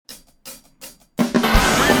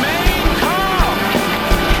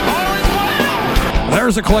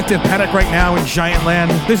There's a collective panic right now in Giant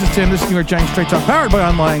Land. This is Tim. This is New York Giants Straight Talk, powered by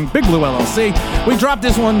Online, Big Blue LLC. We dropped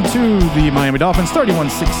this one to the Miami Dolphins,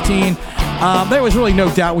 31-16. There was really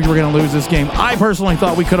no doubt we were going to lose this game. I personally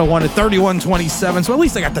thought we could have won it 31-27, so at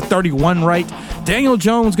least I got the 31 right. Daniel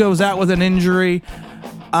Jones goes out with an injury.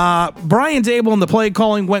 Brian Daboll and the play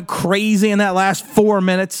calling went crazy in that last 4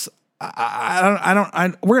 minutes. We're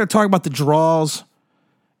going to talk about the draws.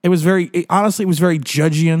 It was very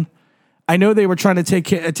Judgian. I know they were trying to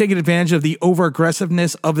take advantage of the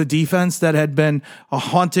over-aggressiveness of the defense that had been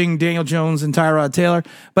haunting Daniel Jones and Tyrod Taylor.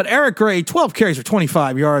 But Eric Gray, 12 carries for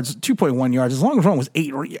 25 yards, 2.1 yards. His longest run was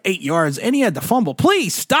 8 yards, and he had the fumble.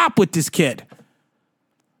 Please stop with this kid.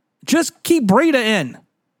 Just keep Breida in.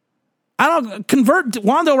 I don't convert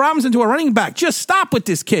Wan'Dale Robinson to a running back. Just stop with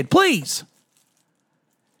this kid, please.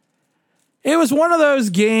 It was one of those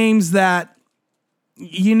games that,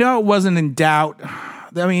 it wasn't in doubt.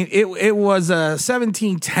 I mean, it was a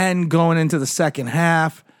 17-10 going into the second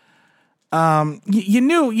half. You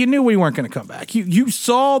knew we weren't going to come back. You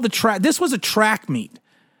saw the track. This was a track meet,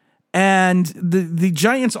 and the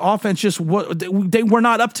Giants' offense they were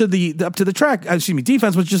not up to the track. Excuse me,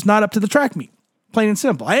 defense was just not up to the track meet. Plain and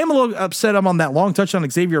simple. I am a little upset. I'm on that long touchdown.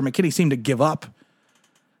 Xavier McKinney seemed to give up.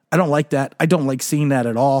 I don't like that. I don't like seeing that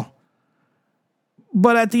at all.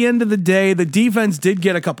 But at the end of the day, the defense did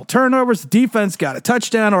get a couple turnovers. The defense got a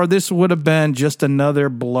touchdown, or this would have been just another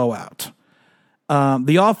blowout.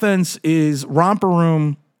 The offense is romper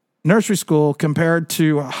room nursery school compared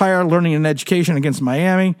to higher learning and education against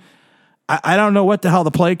Miami. I don't know what the hell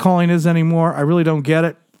the play calling is anymore. I really don't get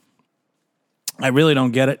it.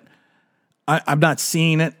 I'm not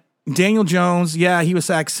seeing it. Daniel Jones, yeah, he was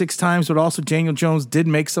sacked 6 times, but also Daniel Jones did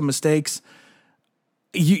make some mistakes.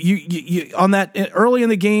 You on that early in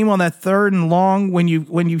the game on that 3rd and long, when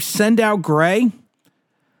you send out Gray,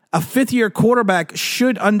 a 5th-year quarterback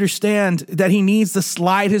should understand that he needs to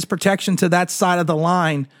slide his protection to that side of the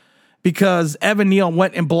line because Evan Neal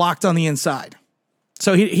went and blocked on the inside.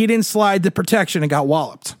 So he didn't slide the protection and got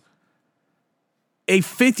walloped. A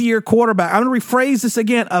 5th-year quarterback, I'm going to rephrase this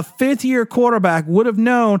again, a 5th-year quarterback would have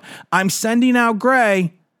known, I'm sending out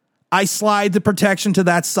Gray, I slide the protection to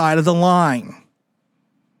that side of the line.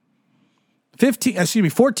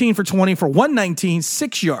 14 for 20 for 119,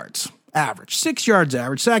 6 yards average. 6 yards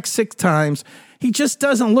average, sacked 6 times. He just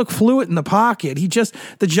doesn't look fluid in the pocket.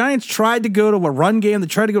 The Giants tried to go to a run game. They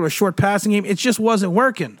tried to go to a short passing game. It just wasn't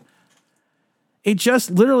working. It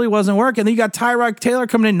just literally wasn't working. Then you got Tyrod Taylor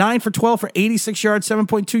coming in 9 for 12 for 86 yards,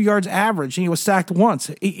 7.2 yards average, and he was sacked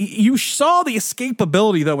once. You saw the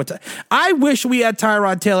escapability, though. I wish we had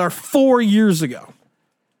Tyrod Taylor 4 years ago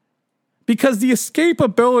because the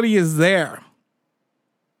escapability is there.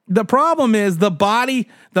 The problem is the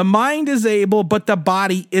mind is able, but the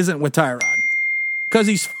body isn't with Tyrod because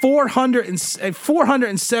he's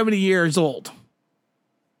 470 years old.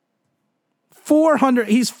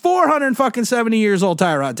 He's 470 years old,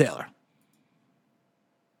 Tyrod Taylor.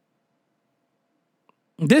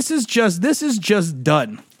 This is just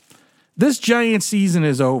done. This Giant season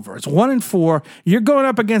is over. It's 1-4. You're going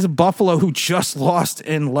up against Buffalo, who just lost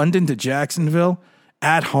in London to Jacksonville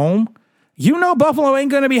at home. You know Buffalo ain't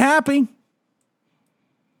going to be happy.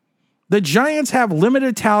 The Giants have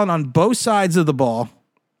limited talent on both sides of the ball.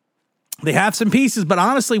 They have some pieces, but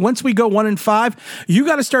honestly, once we go 1-5, you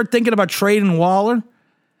got to start thinking about trading Waller.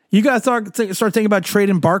 You got to start thinking about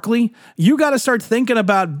trading Barkley. You got to start thinking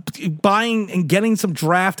about buying and getting some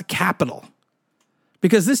draft capital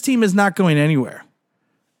because this team is not going anywhere.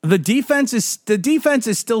 The defense is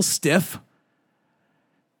still stiff.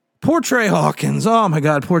 Poor Trey Hawkins. Oh, my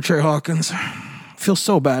God, poor Trey Hawkins. I feel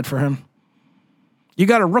so bad for him. You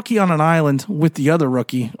got a rookie on an island with the other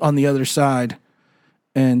rookie on the other side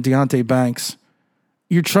and Deonte Banks.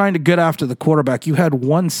 You're trying to get after the quarterback. You had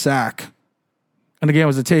 1 sack. And again, it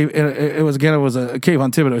was a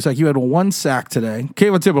Kayvon Thibodeau sack. You had 1 sack today.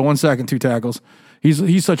 Kayvon Thibodeau, 1 sack and 2 tackles.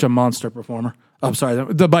 He's such a monster performer. I'm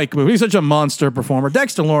sorry, the bike move. He's such a monster performer.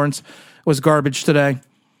 Dexter Lawrence was garbage today.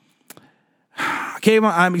 King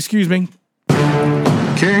of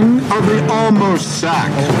the almost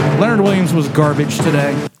sack. Leonard Williams was garbage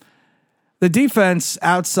today. The defense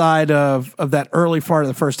outside of that early part of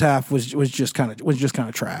the first half was just kind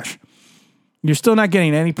of trash. You're still not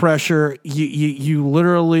getting any pressure. You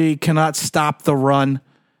literally cannot stop the run.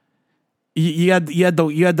 You had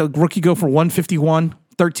the rookie go for 151,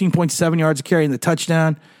 13.7 yards a carry in the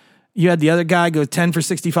touchdown. You had the other guy go 10 for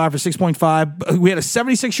 65 for 6.5. We had a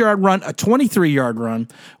 76-yard run, a 23-yard run.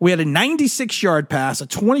 We had a 96-yard pass, a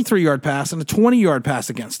 23-yard pass, and a 20-yard pass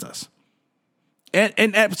against us.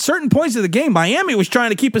 And at certain points of the game, Miami was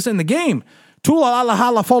trying to keep us in the game.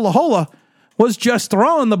 Tulalahalafolahola was just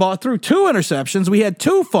throwing the ball through 2 interceptions. We had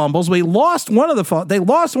 2 fumbles. They lost one of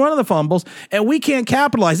the fumbles, and we can't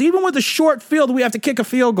capitalize. Even with a short field, we have to kick a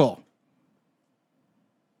field goal.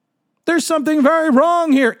 There's something very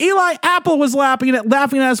wrong here. Eli Apple was laughing at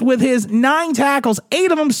us with his 9 tackles,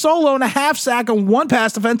 8 of them solo and a half sack and 1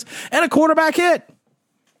 pass defense and a quarterback hit.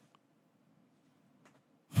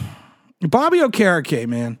 Bobby Okereke,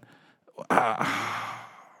 man.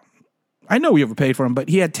 I know we overpaid for him, but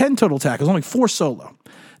he had 10 total tackles, only 4 solo.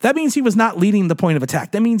 That means he was not leading the point of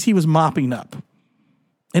attack. That means he was mopping up.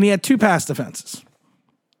 And he had 2 pass defenses.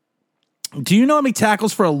 Do you know how many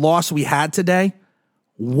tackles for a loss we had today?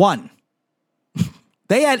 1.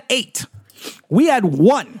 They had 8. We had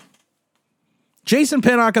 1. Jason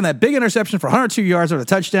Pinnock on that big interception for 102 yards with a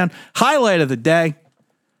touchdown. Highlight of the day.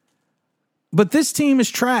 But this team is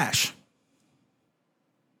trash.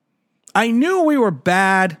 I knew we were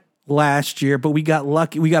bad last year, but we got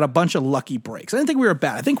lucky. We got a bunch of lucky breaks. I didn't think we were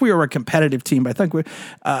bad. I think we were a competitive team, but I think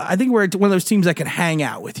we're one of those teams that can hang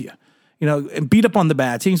out with you, and beat up on the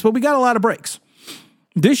bad teams. But we got a lot of breaks.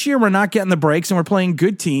 This year, we're not getting the breaks, and we're playing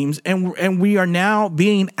good teams, and we are now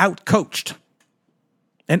being out-coached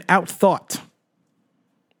and out-thought.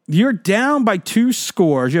 You're down by 2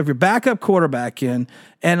 scores. You have your backup quarterback in,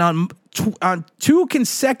 and on 2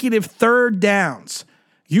 consecutive third downs,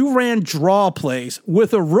 you ran draw plays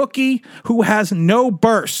with a rookie who has no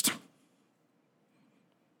burst.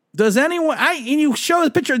 Does anyone... and you show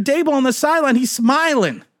the picture of Dable on the sideline, he's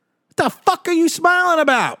smiling. What the fuck are you smiling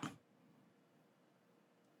about?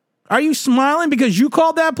 Are you smiling because you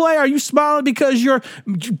called that play? Are you smiling because your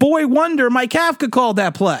boy wonder, Mike Kafka, called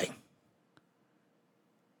that play?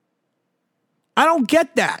 I don't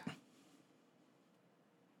get that.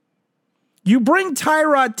 You bring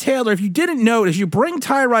Tyrod Taylor. If you didn't notice, you bring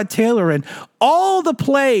Tyrod Taylor in. All the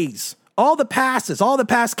plays, all the passes, all the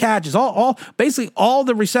pass catches, basically all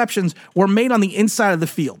the receptions were made on the inside of the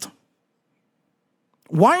field.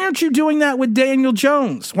 Why aren't you doing that with Daniel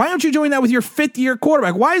Jones? Why aren't you doing that with your 5th-year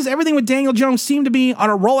quarterback? Why does everything with Daniel Jones seem to be on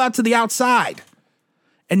a rollout to the outside?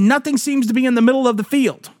 And nothing seems to be in the middle of the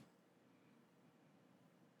field.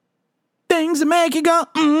 Things that make you go,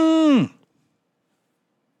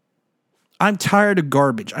 I'm tired of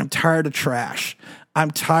garbage. I'm tired of trash.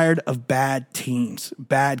 I'm tired of bad teams,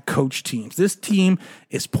 bad coach teams. This team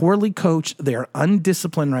is poorly coached. They are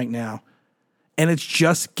undisciplined right now, and it's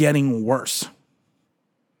just getting worse.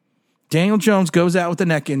 Daniel Jones goes out with a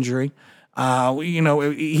neck injury.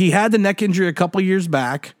 He had the neck injury a couple years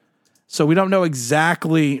back, so we don't know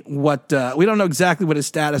exactly what his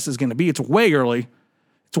status is going to be. It's way early.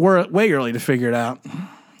 It's way early to figure it out.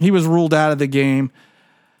 He was ruled out of the game.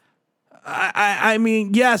 I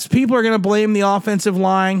mean, yes, people are going to blame the offensive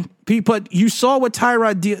line. But you saw what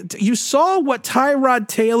Tyrod did. You saw what Tyrod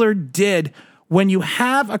Taylor did when you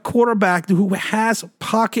have a quarterback who has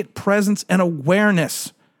pocket presence and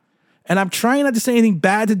awareness. And I'm trying not to say anything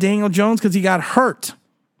bad to Daniel Jones because he got hurt.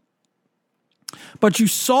 But you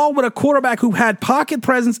saw what a quarterback who had pocket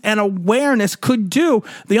presence and awareness could do.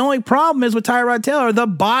 The only problem is with Tyrod Taylor, the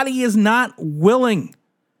body is not willing,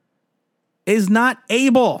 is not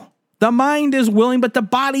able. The mind is willing, but the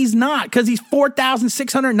body's not because he's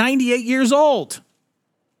 4,698 years old.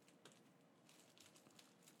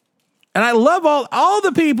 And I love all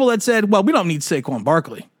the people that said, well, we don't need Saquon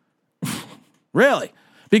Barkley. Really?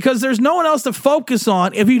 Because there's no one else to focus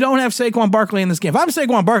on if you don't have Saquon Barkley in this game. If I'm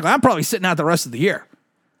Saquon Barkley, I'm probably sitting out the rest of the year.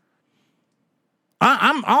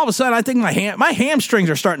 I'm all of a sudden, I think my hamstrings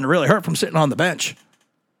are starting to really hurt from sitting on the bench.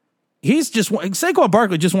 Saquon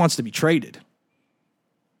Barkley just wants to be traded.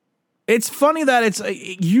 It's funny that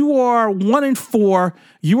you are 1-4.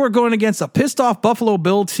 You are going against a pissed off Buffalo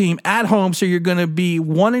Bill team at home, so you're going to be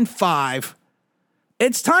 1-5.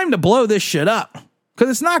 It's time to blow this shit up because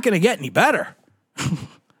it's not going to get any better.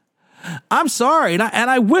 I'm sorry, and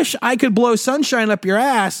I wish I could blow sunshine up your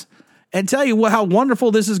ass and tell you how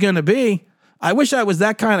wonderful this is going to be. I wish I was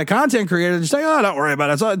that kind of content creator to say, oh, don't worry about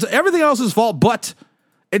it. It's everything else's fault, but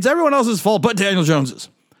it's everyone else's fault but Daniel Jones's.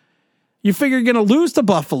 You figure you're going to lose to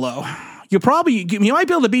Buffalo. You might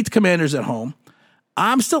be able to beat the Commanders at home.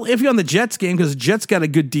 I'm still iffy on the Jets game because the Jets got a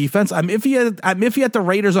good defense. I'm iffy at the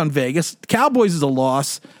Raiders on Vegas. Cowboys is a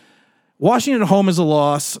loss. Washington at home is a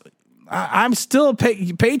loss. I'm still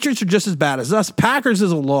Patriots are just as bad as us. Packers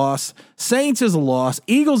is a loss. Saints is a loss.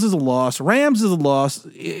 Eagles is a loss. Rams is a loss.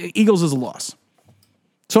 Eagles is a loss.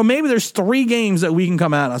 So maybe there's 3 games that we can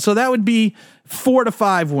come out on. So that would be 4 to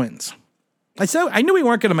 5 wins. I knew we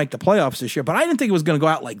weren't going to make the playoffs this year, but I didn't think it was going to go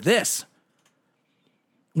out like this.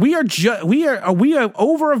 We have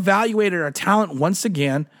over-evaluated our talent once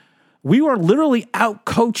again. We were literally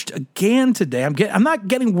out-coached again today. I'm not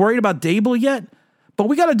getting worried about Dable yet, but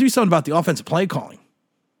we got to do something about the offensive play calling.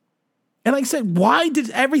 And like I said, why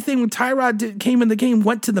did everything when Tyrod came in the game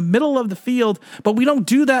went to the middle of the field, but we don't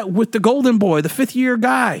do that with the golden boy, the fifth-year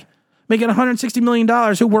guy, making $160 million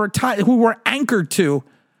who we're anchored to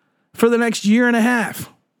for the next year and a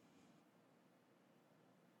half?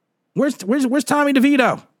 Where's Tommy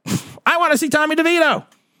DeVito? I want to see Tommy DeVito.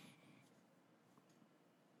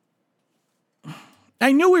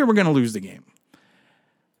 I knew we were going to lose the game.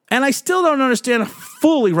 And I still don't understand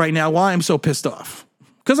fully right now why I'm so pissed off.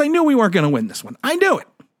 Because I knew we weren't going to win this one. I knew it.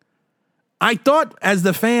 I thought as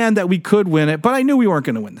the fan that we could win it, but I knew we weren't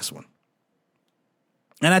going to win this one.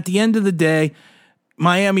 And at the end of the day,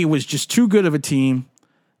 Miami was just too good of a team.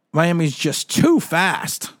 Miami's just too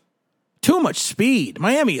fast. Too much speed.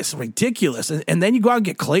 Miami is ridiculous. And then you go out and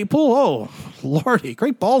get Claypool. Oh, Lordy,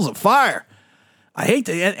 great balls of fire. I hate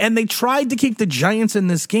that. And they tried to keep the Giants in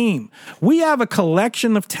this game. We have a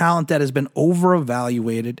collection of talent that has been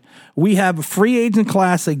over-evaluated. We have a free agent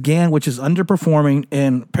class again, which is underperforming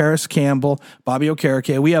in Paris Campbell, Bobby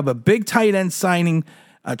Okereke. We have a big tight end signing,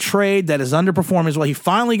 a trade that is underperforming as well. He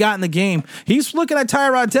finally got in the game. He's looking at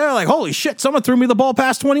Tyrod Taylor like, holy shit, someone threw me the ball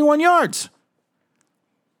past 21 yards.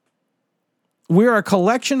 We're a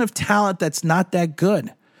collection of talent that's not that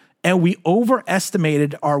good. And we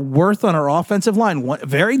overestimated our worth on our offensive line.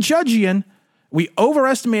 Very Judgian. We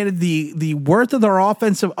overestimated the worth of our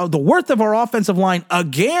offensive line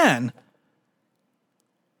again.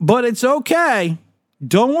 But it's okay.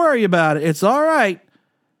 Don't worry about it. It's all right.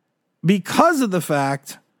 Because of the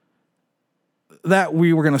fact that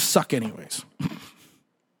we were going to suck anyways.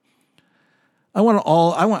 I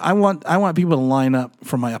want people to line up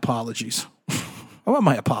for my apologies. I want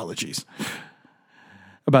my apologies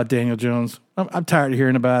about Daniel Jones. I'm tired of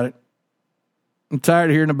hearing about it. I'm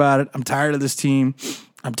tired of this team.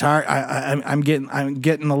 I'm tired. I'm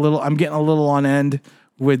getting a little on end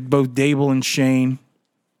with both Dable and Shane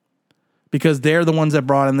because they're the ones that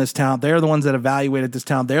brought in this talent. They're the ones that evaluated this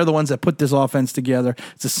talent. They're the ones that put this offense together.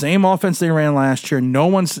 It's the same offense they ran last year. No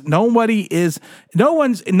one is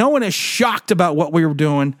shocked about what we were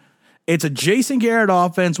doing. It's a Jason Garrett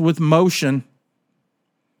offense with motion.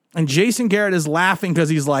 And Jason Garrett is laughing because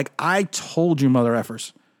he's like, I told you, mother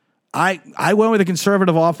effers. I went with a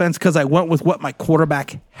conservative offense because I went with what my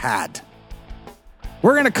quarterback had.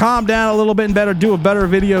 We're going to calm down a little bit and do a better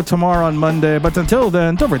video tomorrow on Monday. But until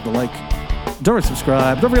then, don't forget to like, don't forget to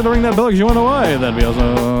subscribe, don't forget to ring that bell because you want to know why. That'd be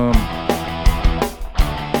awesome.